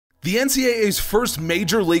The NCAA's first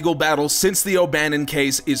major legal battle since the O'Bannon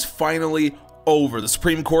case is finally over. The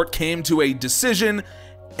Supreme Court came to a decision,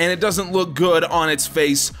 and it doesn't look good on its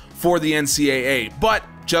face for the NCAA. But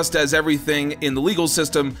just as everything in the legal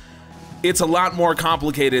system, it's a lot more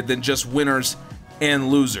complicated than just winners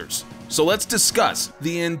and losers. So let's discuss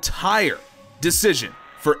the entire decision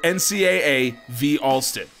for NCAA v.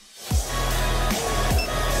 Alston.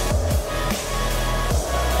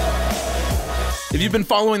 If you've been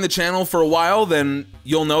following the channel for a while, then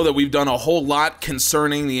you'll know that we've done a whole lot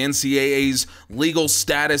concerning the NCAA's legal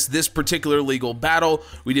status, this particular legal battle.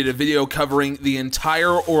 We did a video covering the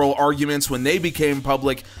entire oral arguments when they became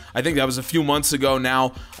public. I think that was a few months ago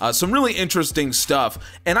now. Some really interesting stuff.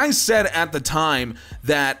 And I said at the time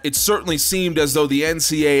that it certainly seemed as though the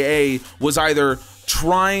NCAA was either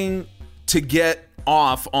trying to get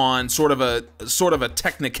off on sort of a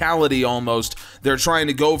technicality almost. They're trying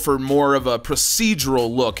to go for more of a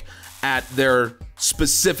procedural look at their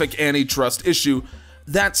specific antitrust issue.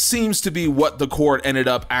 That seems to be what the court ended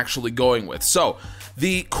up actually going with. So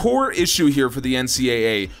the core issue here for the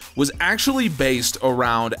NCAA was actually based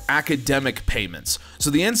around academic payments.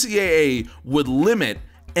 So the NCAA would limit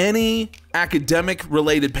any academic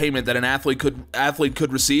related payment that an athlete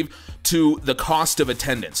could receive to the cost of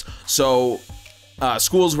attendance. So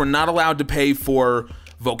schools were not allowed to pay for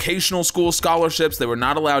vocational school scholarships. They were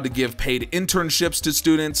not allowed to give paid internships to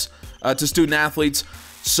students, to student athletes.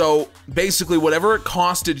 So basically, whatever it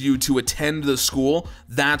costed you to attend the school,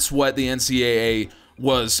 that's what the NCAA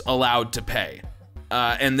was allowed to pay.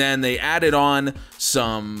 And then they added on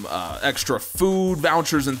some extra food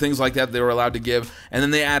vouchers and things like that they were allowed to give. And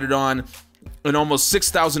then they added on an almost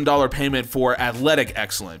 $6,000 payment for athletic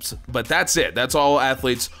excellence. But that's it. That's all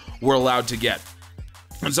athletes were allowed to get.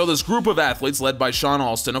 And so this group of athletes, led by Sean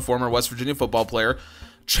Alston, a former West Virginia football player,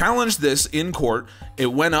 challenged this in court.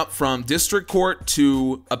 It went up from district court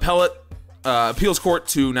to appeals court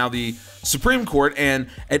to now the Supreme Court, and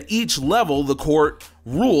at each level, the court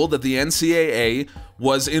ruled that the NCAA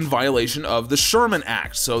was in violation of the Sherman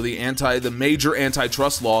Act, so the major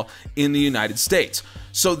antitrust law in the United States.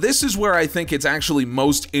 So this is where I think it's actually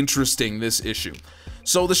most interesting, this issue.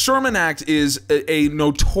 So the Sherman Act is a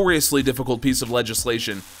notoriously difficult piece of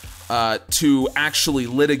legislation to actually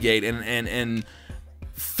litigate and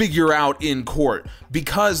figure out in court,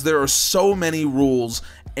 because there are so many rules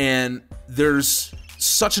and there's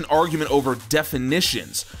such an argument over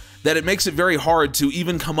definitions that it makes it very hard to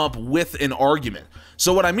even come up with an argument.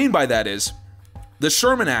 So what I mean by that is the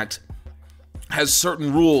Sherman Act has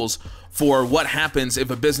certain rules for what happens if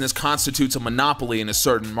a business constitutes a monopoly in a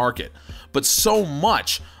certain market. But so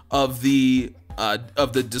much of the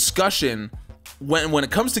discussion when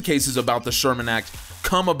it comes to cases about the Sherman Act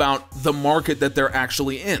come about the market that they're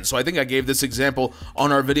actually in. So I think I gave this example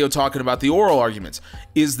on our video talking about the oral arguments.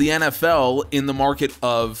 Is the NFL in the market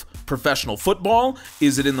of professional football?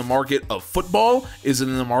 Is it in the market of football? Is it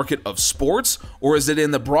in the market of sports? Or is it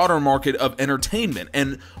in the broader market of entertainment?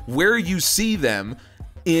 And where you see them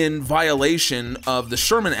in violation of the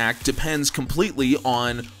Sherman Act depends completely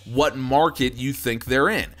on what market you think they're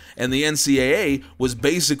in. And the NCAA was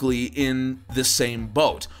basically in the same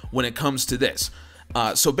boat when it comes to this.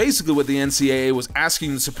 So basically what the NCAA was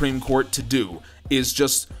asking the Supreme Court to do is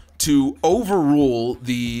just to overrule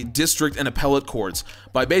the district and appellate courts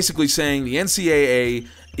by basically saying the NCAA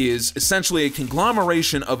is essentially a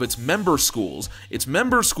conglomeration of its member schools. Its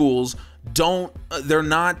member schools they're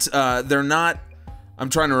not I'm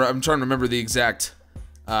trying to remember the exact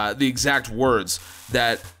words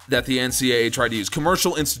that the NCAA tried to use.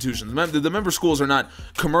 Commercial institutions. The member schools are not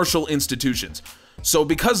commercial institutions. So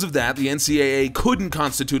because of that, the NCAA couldn't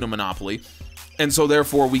constitute a monopoly, and so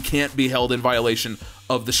therefore we can't be held in violation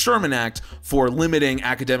of the Sherman Act for limiting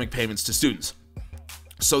academic payments to students.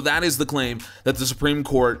 So that is the claim that the Supreme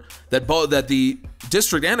Court, that the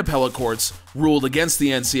district and appellate courts ruled against the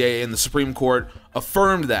NCAA, and the Supreme Court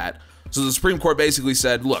affirmed that. So the Supreme Court basically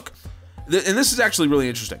said, look, and this is actually really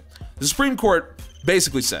interesting. The Supreme Court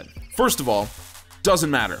basically said, first of all,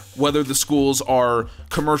 doesn't matter whether the schools are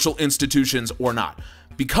commercial institutions or not.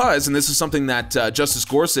 Because, and this is something that Justice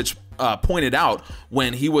Gorsuch pointed out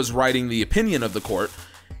when he was writing the opinion of the court,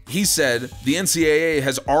 he said the NCAA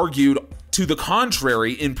has argued to the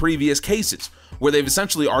contrary in previous cases, where they've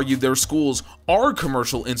essentially argued their schools are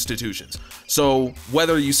commercial institutions. So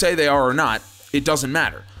whether you say they are or not, it doesn't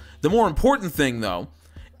matter. The more important thing, though,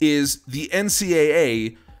 is the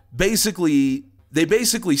NCAA basically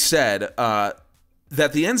said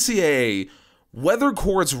that the NCAA, whether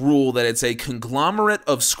courts rule that it's a conglomerate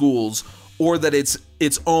of schools or that it's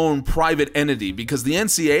its own private entity, because the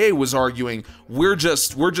NCAA was arguing we're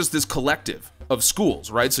just this collective of schools,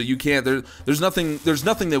 right? So you can't, there's nothing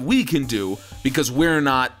that we can do because we're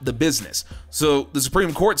not the business. So the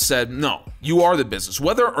Supreme Court said, no, you are the business.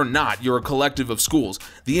 Whether or not you're a collective of schools,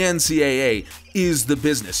 the NCAA is the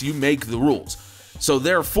business. You make the rules. So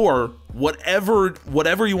therefore,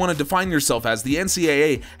 whatever you want to define yourself as, the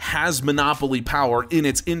NCAA has monopoly power in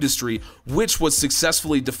its industry, which was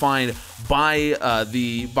successfully defined by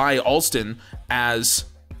Alston as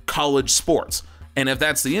college sports. And if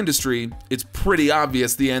that's the industry, it's pretty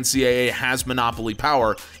obvious the NCAA has monopoly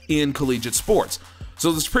power in collegiate sports.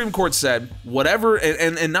 So the Supreme Court said, whatever,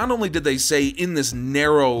 and not only did they say in this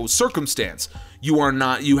narrow circumstance,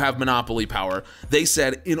 you have monopoly power, they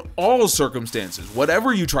said in all circumstances,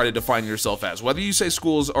 whatever you try to define yourself as, whether you say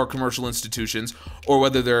schools are commercial institutions or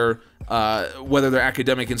whether they're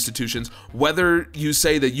academic institutions, whether you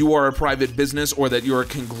say that you are a private business or that you're a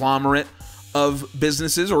conglomerate of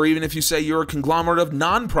businesses, or even if you say you're a conglomerate of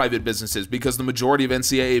non-private businesses, because the majority of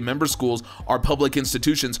NCAA member schools are public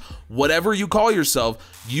institutions, whatever you call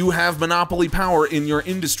yourself, you have monopoly power in your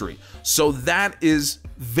industry. So that is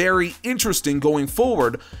very interesting going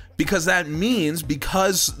forward, because that means,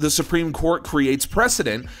 because the Supreme Court creates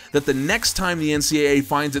precedent, that the next time the NCAA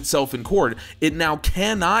finds itself in court, it now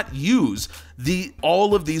cannot use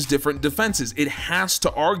all of these different defenses. It has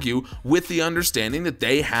to argue with the understanding that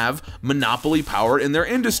they have monopoly power in their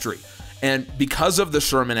industry. And because of the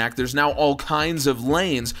Sherman Act, there's now all kinds of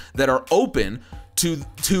lanes that are open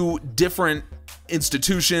to different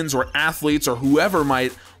institutions or athletes or whoever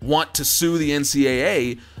might want to sue the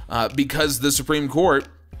NCAA, because the Supreme Court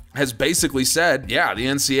has basically said, yeah, the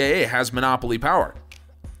NCAA has monopoly power.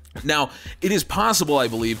 Now, it is possible, I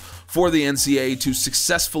believe, for the NCAA to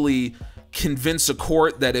successfully convince a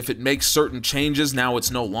court that if it makes certain changes, now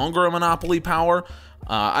it's no longer a monopoly power.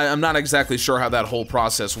 I'm not exactly sure how that whole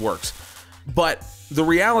process works. But the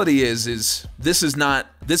reality is this is not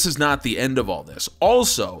the end of all this.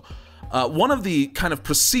 Also, one of the kind of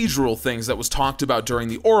procedural things that was talked about during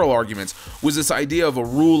the oral arguments was this idea of a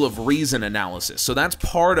rule of reason analysis. So that's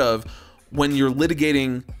part of when you're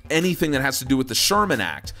litigating anything that has to do with the Sherman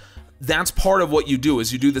Act. That's part of what you do,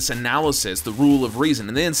 is you do this analysis, the rule of reason.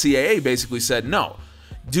 And the NCAA basically said, no,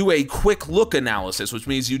 do a quick look analysis, which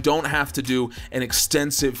means you don't have to do an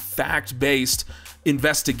extensive fact-based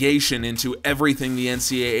investigation into everything the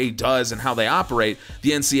NCAA does and how they operate.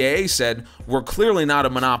 The NCAA said, we're clearly not a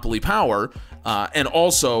monopoly power, and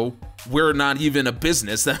also we're not even a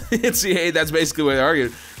business. The NCAA, that's basically what they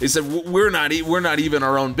argued. They said, we're not even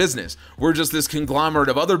our own business. We're just this conglomerate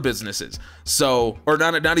of other businesses. So, or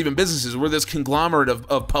not even businesses, we're this conglomerate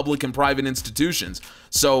of public and private institutions.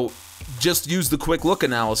 So just use the quick look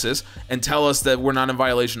analysis and tell us that we're not in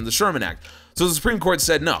violation of the Sherman Act. So the Supreme Court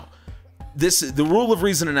said, no, the rule of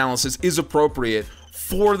reason analysis is appropriate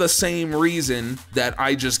for the same reason that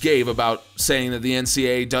I just gave about saying that the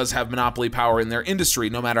NCAA does have monopoly power in their industry,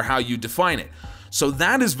 no matter how you define it. So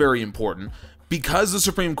that is very important. Because the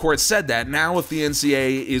Supreme Court said that, now if the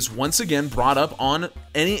NCAA is once again brought up on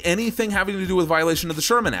anything having to do with violation of the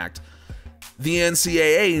Sherman Act, the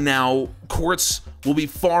NCAA now, courts will be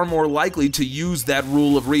far more likely to use that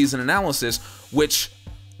rule of reason analysis, which,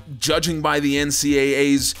 judging by the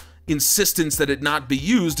NCAA's insistence that it not be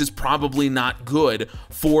used, is probably not good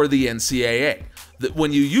for the NCAA. That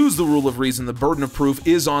when you use the rule of reason, the burden of proof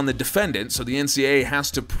is on the defendant, so the NCAA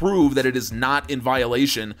has to prove that it is not in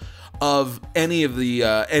violation of any of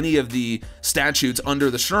the statutes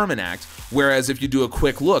under the Sherman Act. Whereas if you do a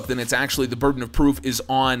quick look, then it's actually the burden of proof is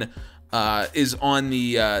on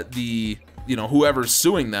the whoever's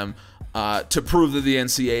suing them to prove that the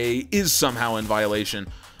NCAA is somehow in violation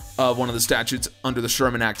of one of the statutes under the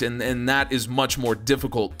Sherman Act, and that is much more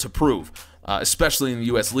difficult to prove, especially in the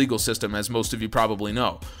U.S. legal system, as most of you probably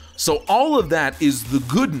know. So all of that is the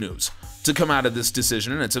good news to come out of this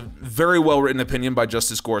decision, and it's a very well-written opinion by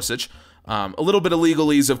Justice Gorsuch. A little bit of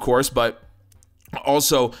legalese, of course, but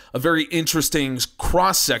also a very interesting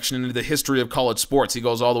cross-section into the history of college sports. He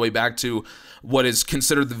goes all the way back to what is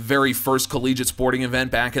considered the very first collegiate sporting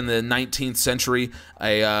event back in the 19th century,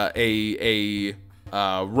 a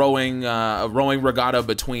rowing regatta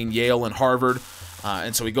between Yale and Harvard.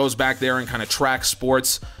 And so he goes back there and kind of tracks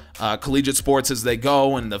sports, collegiate sports as they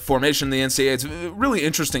go, and the formation of the NCAA. It's really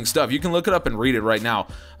interesting stuff. You can look it up and read it right now.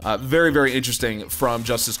 Very, very interesting from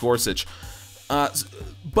Justice Gorsuch.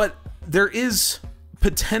 But there is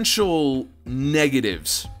potential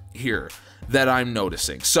negatives here that I'm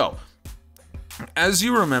noticing. So, as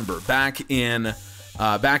you remember, back in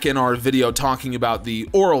our video talking about the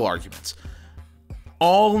oral arguments,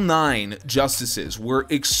 All 9 justices were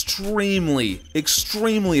extremely,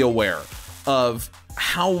 extremely aware of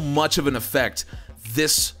how much of an effect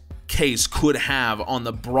this case could have on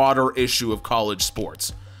the broader issue of college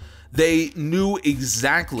sports. They knew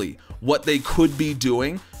exactly what they could be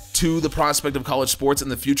doing to the prospect of college sports in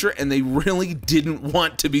the future, and they really didn't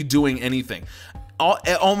want to be doing anything.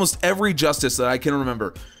 Almost every justice that I can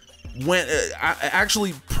remember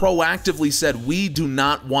actually proactively said, we do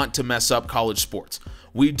not want to mess up college sports.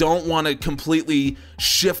 We don't want to completely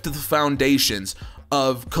shift the foundations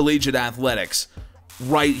of collegiate athletics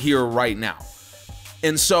right here, right now.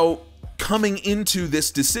 And so coming into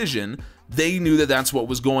this decision, they knew that that's what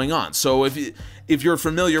was going on. So if you're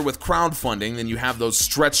familiar with crowdfunding, then you have those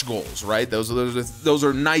stretch goals, right? Those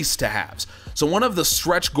are nice to haves. So one of the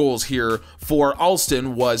stretch goals here for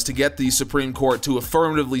Alston was to get the Supreme Court to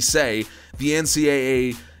affirmatively say the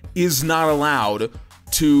NCAA is not allowed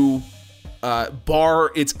to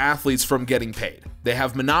bar its athletes from getting paid. They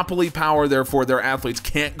have monopoly power, therefore their athletes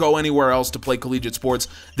can't go anywhere else to play collegiate sports.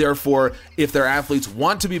 Therefore, if their athletes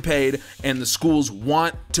want to be paid and the schools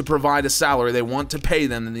want to provide a salary, they want to pay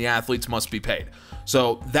them, then the athletes must be paid.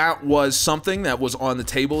 So that was something that was on the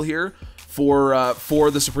table here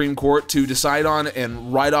for the Supreme Court to decide on,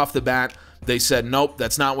 and right off the bat, they said, nope,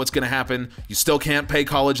 that's not what's going to happen. You still can't pay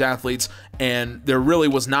college athletes, and there really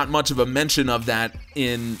was not much of a mention of that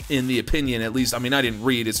in the opinion, at least. I mean, I didn't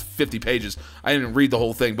read, it's 50 pages. I didn't read the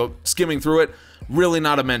whole thing, but skimming through it, really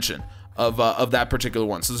not a mention of that particular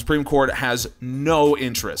one. So the Supreme Court has no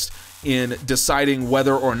interest in deciding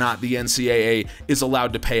whether or not the NCAA is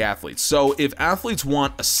allowed to pay athletes. So if athletes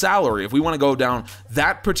want a salary, if we want to go down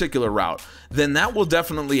that particular route, then that will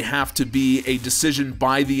definitely have to be a decision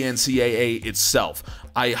by the NCAA itself.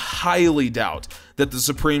 I highly doubt that the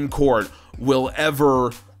Supreme Court will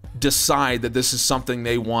ever decide that this is something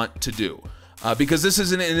they want to do. Because this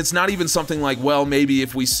isn't, and it's not even something like, well, maybe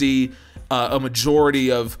if we see a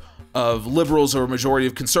majority of liberals or a majority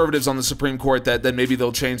of conservatives on the Supreme Court, that then maybe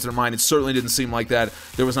they'll change their mind. It certainly didn't seem like that.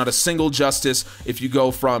 There was not a single justice. If you go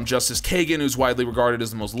from Justice Kagan, who's widely regarded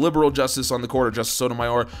as the most liberal justice on the court, or Justice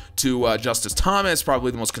Sotomayor, to Justice Thomas,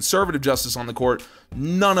 probably the most conservative justice on the court,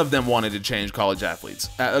 none of them wanted to change college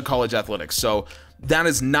athletics. So that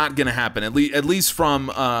is not going to happen, at least from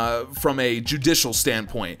a judicial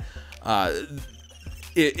standpoint.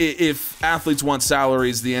 If athletes want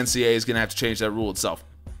salaries, the NCAA is going to have to change that rule itself.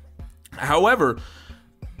 However,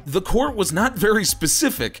 the court was not very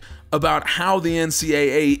specific about how the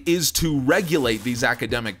NCAA is to regulate these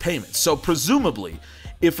academic payments. So presumably,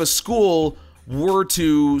 if a school were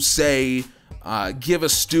to, say, give a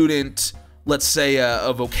student, let's say,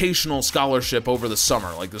 a vocational scholarship over the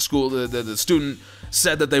summer, like the student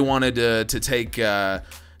said that they wanted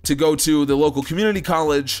to go to the local community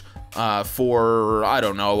college for, I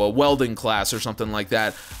don't know, a welding class or something like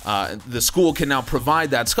that, the school can now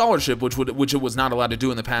provide that scholarship, which it was not allowed to do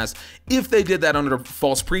in the past. If they did that under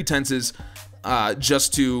false pretenses,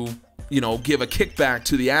 just to, give a kickback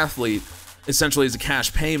to the athlete, essentially as a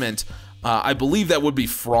cash payment, I believe that would be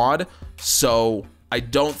fraud. So I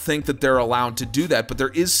don't think that they're allowed to do that, but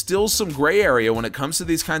there is still some gray area when it comes to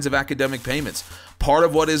these kinds of academic payments. Part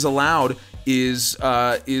of what is allowed is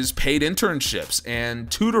paid internships and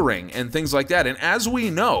tutoring and things like that. And as we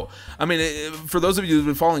know, I mean, for those of you who've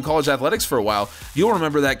been following college athletics for a while, you'll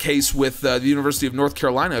remember that case with the University of North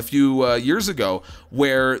Carolina a few years ago,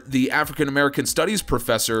 where the African American Studies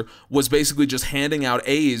professor was basically just handing out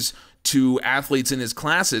A's to athletes in his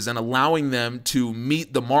classes and allowing them to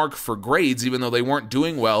meet the mark for grades, even though they weren't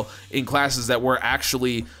doing well in classes that were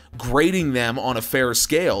actually grading them on a fair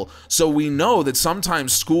scale. So we know that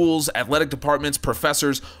sometimes schools, athletic departments,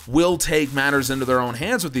 professors will take matters into their own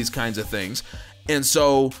hands with these kinds of things. And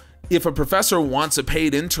so if a professor wants a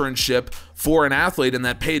paid internship for an athlete, and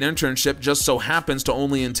that paid internship just so happens to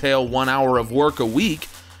only entail 1 hour of work a week,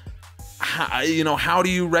 how do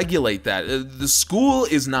you regulate that? The school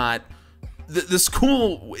is not. The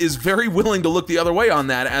school is very willing to look the other way on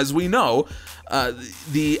that, as we know.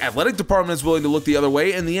 The athletic department is willing to look the other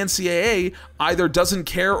way, and the NCAA either doesn't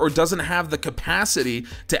care or doesn't have the capacity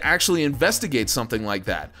to actually investigate something like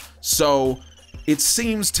that. So it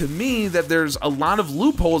seems to me that there's a lot of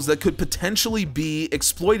loopholes that could potentially be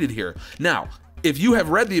exploited here. Now, if you have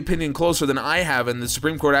read the opinion closer than I have, and the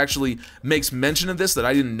Supreme Court actually makes mention of this that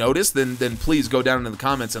I didn't notice, then please go down in the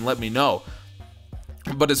comments and let me know.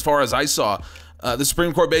 But as far as I saw, the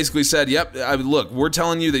Supreme Court basically said, yep, look, we're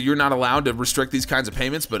telling you that you're not allowed to restrict these kinds of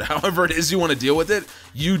payments, but however it is you want to deal with it,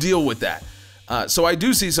 you deal with that. So I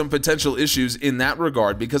do see some potential issues in that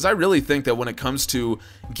regard, because I really think that when it comes to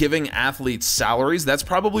giving athletes salaries, that's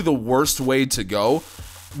probably the worst way to go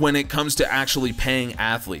when it comes to actually paying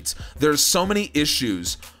athletes. There's so many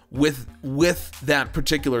issues with that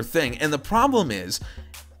particular thing. And the problem is,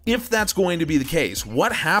 if that's going to be the case,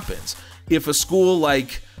 what happens if a school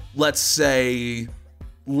like, let's say,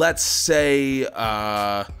 I'm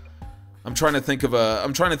trying to think of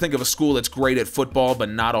a school that's great at football but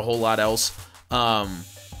not a whole lot else.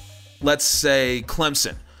 Let's say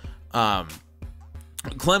Clemson.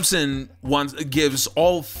 Clemson gives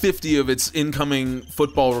all 50 of its incoming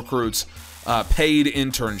football recruits paid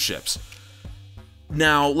internships.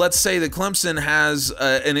 Now, let's say that Clemson has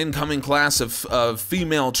an incoming class of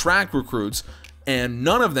female track recruits, and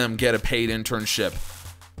none of them get a paid internship.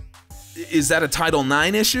 Is that a Title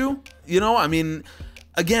IX issue? You know, I mean,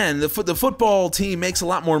 again, the football team makes a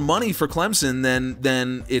lot more money for Clemson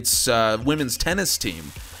than its women's tennis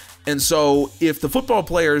team. And so if the football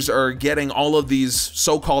players are getting all of these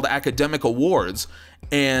so-called academic awards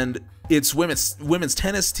and its women's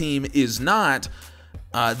tennis team is not,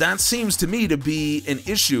 that seems to me to be an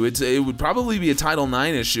issue. It would probably be a Title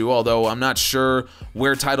IX issue, although I'm not sure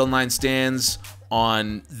where Title IX stands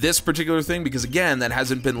on this particular thing, because again, that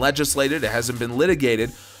hasn't been legislated, it hasn't been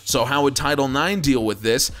litigated. So how would Title IX deal with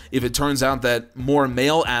this if it turns out that more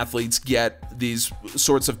male athletes get these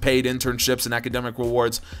sorts of paid internships and academic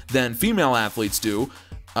rewards than female athletes do?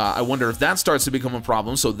 I wonder if that starts to become a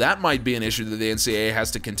problem. So that might be an issue that the NCAA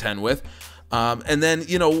has to contend with. And then,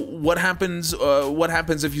 you know, what happens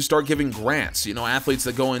if you start giving grants? You know, athletes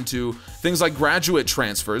that go into things like graduate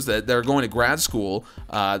transfers, that they're going to grad school,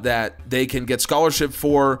 that they can get scholarship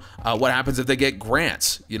for. What happens if they get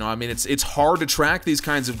grants? You know, I mean, it's hard to track these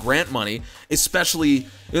kinds of grant money, especially.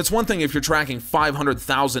 It's one thing if you're tracking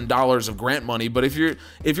 $500,000 of grant money, but if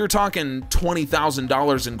you're talking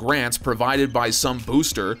 $20,000 in grants provided by some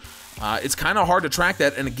booster, it's kind of hard to track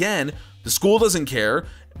that. And again, the school doesn't care.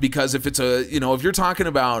 Because if if you're talking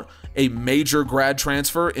about a major grad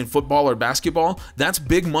transfer in football or basketball, that's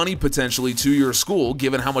big money potentially to your school,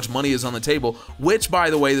 given how much money is on the table, which, by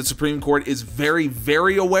the way, the Supreme Court is very,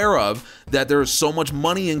 very aware of, that there is so much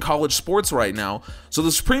money in college sports right now. So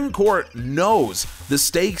the Supreme Court knows the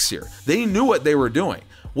stakes here. They knew what they were doing.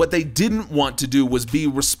 What they didn't want to do was be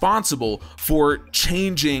responsible for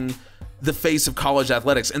changing the face of college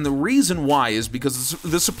athletics. And the reason why is because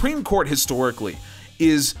the Supreme Court historically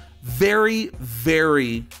is very,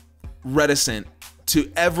 very reticent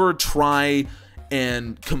to ever try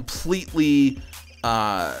and completely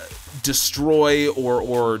destroy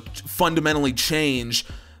or fundamentally change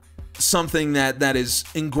something that is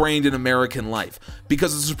ingrained in American life,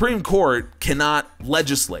 because the Supreme Court cannot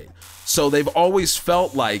legislate. So they've always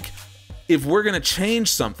felt like if we're going to change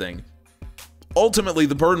something, ultimately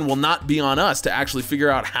the burden will not be on us to actually figure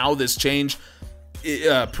out how this change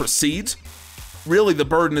proceeds. Really, the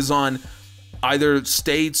burden is on either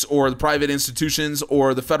states or the private institutions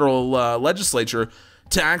or the federal legislature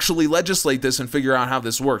to actually legislate this and figure out how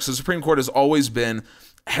this works. The Supreme Court has always been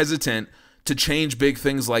hesitant to change big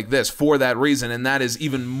things like this for that reason, and that is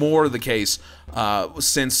even more the case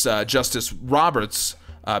since Justice Roberts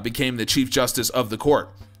became the Chief Justice of the court,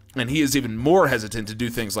 and he is even more hesitant to do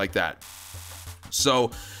things like that.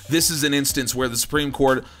 So this is an instance where the Supreme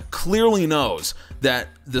Court clearly knows that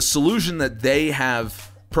the solution that they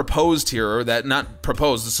have proposed here, or that not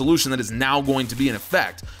proposed, the solution that is now going to be in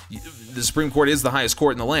effect, the Supreme Court is the highest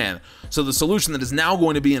court in the land, so the solution that is now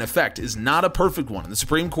going to be in effect is not a perfect one. And the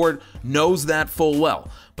Supreme Court knows that full well,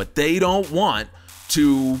 but they don't want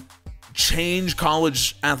to change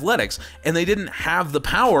college athletics, and they didn't have the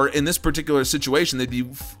power in this particular situation. They'd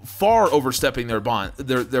be far overstepping their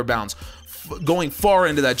bounds, going far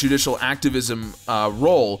into that judicial activism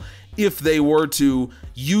role if they were to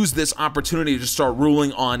use this opportunity to start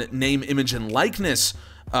ruling on name, image, and likeness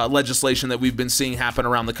legislation that we've been seeing happen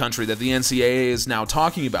around the country, that the NCAA is now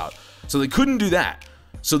talking about. So they couldn't do that.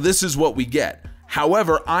 So this is what we get.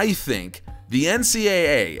 However, I think the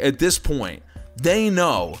NCAA at this point, they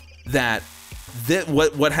know that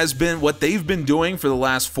what they've been doing for the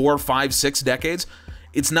last 4, 5, 6 decades,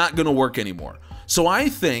 it's not going to work anymore. So I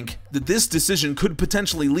think that this decision could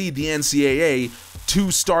potentially lead the NCAA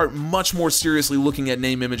to start much more seriously looking at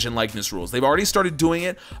name, image, and likeness rules. They've already started doing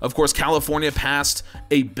it. Of course, California passed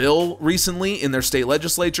a bill recently in their state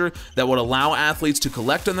legislature that would allow athletes to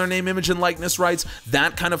collect on their name, image, and likeness rights.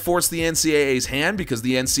 That kind of forced the NCAA's hand, because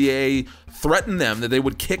the NCAA threatened them that they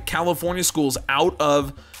would kick California schools out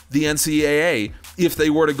of the NCAA if they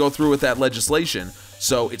were to go through with that legislation.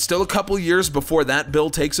 So it's still a couple years before that bill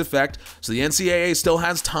takes effect. So the NCAA still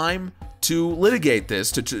has time to litigate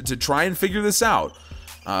this, to try and figure this out.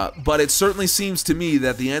 But it certainly seems to me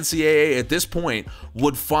that the NCAA at this point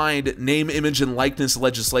would find name, image, and likeness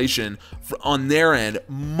legislation on their end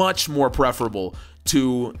much more preferable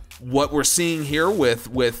to what we're seeing here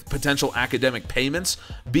with potential academic payments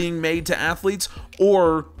being made to athletes,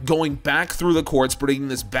 or going back through the courts, bringing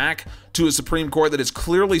this back to a Supreme Court that is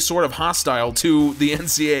clearly sort of hostile to the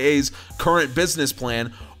NCAA's current business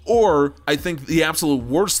plan. Or I think the absolute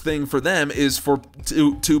worst thing for them is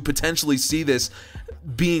to potentially see this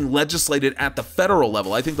being legislated at the federal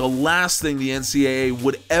level. I think the last thing the NCAA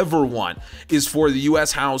would ever want is for the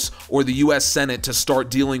U.S. House or the U.S. Senate to start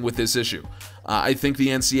dealing with this issue. I think the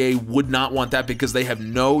NCAA would not want that because they have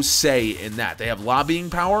no say in that. They have lobbying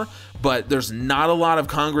power, but there's not a lot of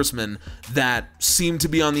congressmen that seem to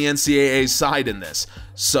be on the NCAA's side in this.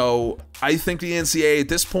 So I think the NCAA at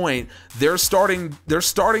this point, they're starting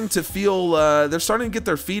to feel, they're starting to get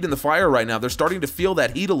their feet in the fire right now. They're starting to feel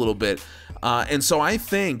that heat a little bit. And so I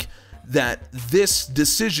think that this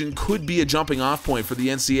decision could be a jumping off point for the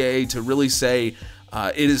NCAA to really say,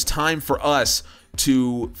 it is time for us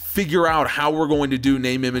to figure out how we're going to do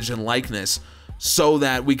name, image, and likeness so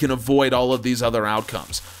that we can avoid all of these other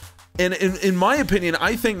outcomes. And in my opinion,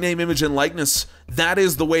 I think name, image, and likeness, that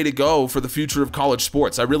is the way to go for the future of college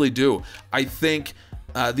sports. I really do. I think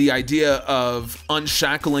the idea of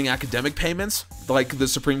unshackling academic payments like the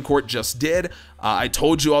Supreme Court just did, I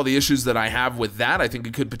told you all the issues that I have with that. I think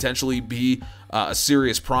it could potentially be a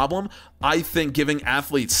serious problem. I think giving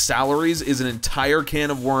athletes salaries is an entire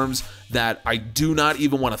can of worms that I do not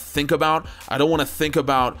even want to think about. I don't want to think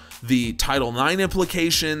about the Title IX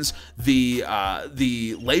implications, the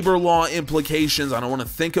labor law implications. I don't want to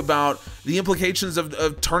think about the implications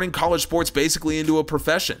of turning college sports basically into a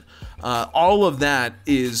profession. All of that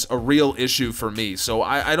is a real issue for me, so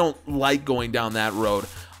I don't like going down that road.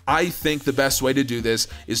 I think the best way to do this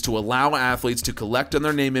is to allow athletes to collect on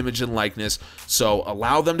their name, image, and likeness. So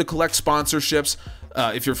allow them to collect sponsorships.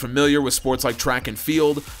 If you're familiar with sports like track and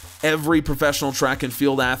field, every professional track and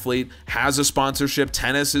field athlete has a sponsorship.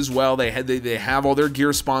 Tennis as well. They have all their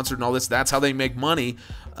gear sponsored and all this. That's how they make money.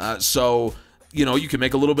 So, you know, you can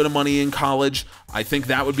make a little bit of money in college. I think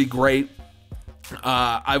that would be great.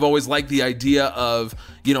 I've always liked the idea of,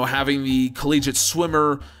 you know, having the collegiate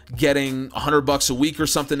swimmer getting $100 a week or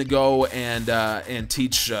something to go and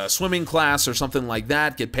teach a swimming class or something like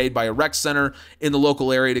that, get paid by a rec center in the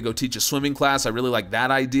local area to go teach a swimming class. I really like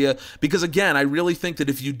that idea because, again, I really think that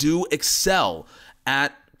if you do excel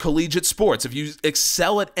at collegiate sports, if you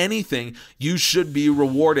excel at anything, you should be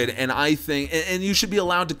rewarded, and I think, and you should be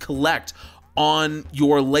allowed to collect on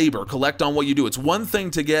your labor, collect on what you do. It's one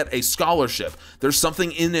thing to get a scholarship. There's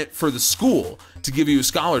something in it for the school to give you a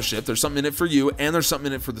scholarship. There's something in it for you, and there's something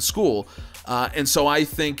in it for the school. And so I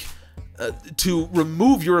think to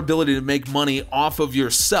remove your ability to make money off of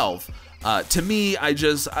yourself, to me, I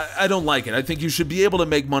don't like it. I think you should be able to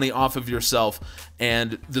make money off of yourself,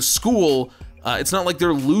 and the school, it's not like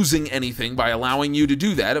they're losing anything by allowing you to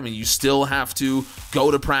do that. I mean, you still have to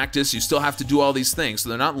go to practice. You still have to do all these things. So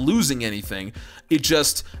they're not losing anything. It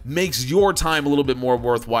just makes your time a little bit more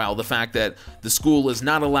worthwhile. The fact that the school is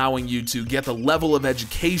not allowing you to get the level of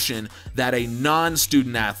education that a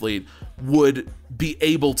non-student athlete would be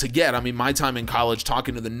able to get. I mean, my time in college,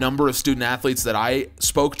 talking to the number of student athletes that I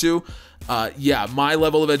spoke to, yeah, my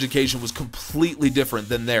level of education was completely different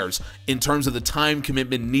than theirs in terms of the time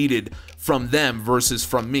commitment needed from them versus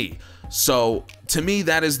from me. So to me,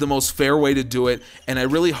 that is the most fair way to do it. And I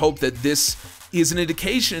really hope that this is an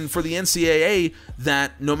indication for the NCAA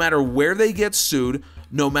that no matter where they get sued,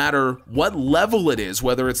 no matter what level it is,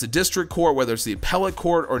 whether it's the district court, whether it's the appellate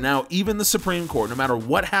court, or now even the Supreme Court, no matter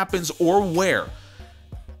what happens or where,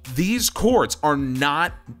 these courts are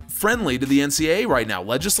not friendly to the NCAA right now.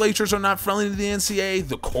 Legislatures are not friendly to the NCAA.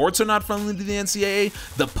 The courts are not friendly to the NCAA.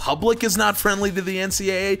 The public is not friendly to the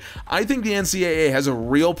NCAA. I think the NCAA has a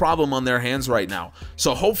real problem on their hands right now.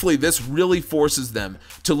 So hopefully this really forces them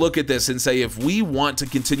to look at this and say, if we want to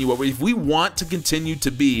continue, if we want to continue to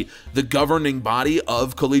be the governing body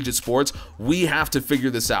of collegiate sports, we have to figure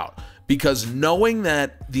this out. Because knowing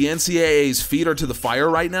that the NCAA's feet are to the fire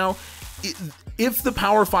right now, if the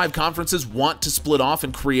Power 5 conferences want to split off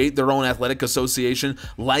and create their own athletic association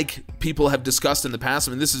like people have discussed in the past,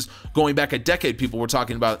 I mean, this is going back a decade, people were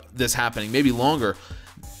talking about this happening, maybe longer.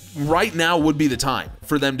 Right now would be the time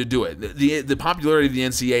for them to do it. The popularity of the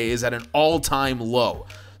NCAA is at an all-time low.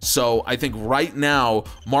 So I think right now,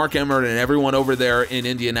 Mark Emmert and everyone over there in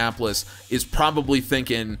Indianapolis is probably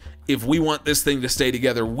thinking, if we want this thing to stay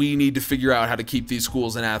together, we need to figure out how to keep these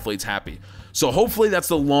schools and athletes happy. So hopefully that's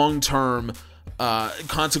the long-term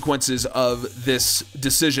consequences of this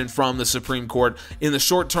decision from the Supreme Court. In the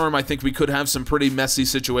short term, I think we could have some pretty messy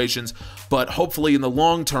situations, but hopefully in the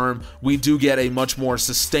long term, we do get a much more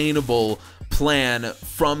sustainable plan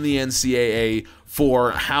from the NCAA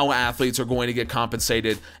for how athletes are going to get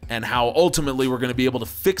compensated and how ultimately we're going to be able to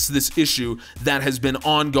fix this issue that has been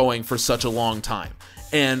ongoing for such a long time.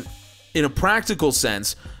 And in a practical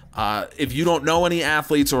sense, if you don't know any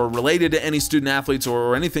athletes or related to any student athletes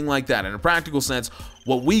or anything like that, in a practical sense,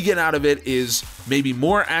 what we get out of it is maybe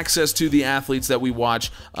more access to the athletes that we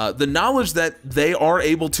watch, the knowledge that they are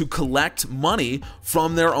able to collect money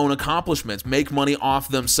from their own accomplishments, make money off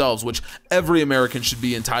themselves, which every American should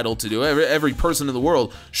be entitled to do. Every person in the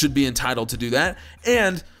world should be entitled to do that.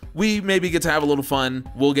 And we maybe get to have a little fun.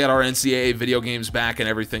 We'll get our NCAA video games back and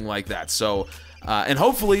everything like that. So, and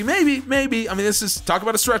hopefully, maybe, I mean, this is, talk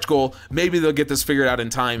about a stretch goal, maybe they'll get this figured out in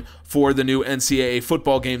time for the new NCAA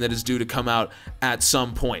football game that is due to come out at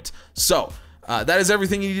some point. So, that is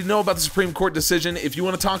everything you need to know about the Supreme Court decision. If you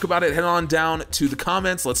want to talk about it, head on down to the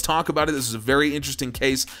comments. Let's talk about it. This is a very interesting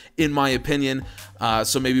case, in my opinion.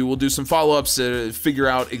 So maybe we'll do some follow-ups to figure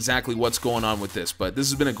out exactly what's going on with this. But this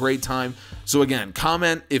has been a great time. So again,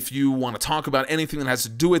 comment if you want to talk about anything that has to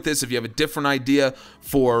do with this, if you have a different idea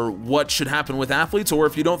for what should happen with athletes, or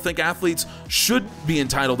if you don't think athletes should be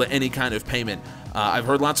entitled to any kind of payment. I've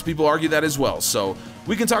heard lots of people argue that as well. So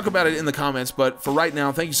we can talk about it in the comments, but for right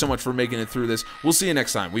now, thank you so much for making it through this. We'll see you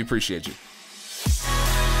next time. We appreciate you.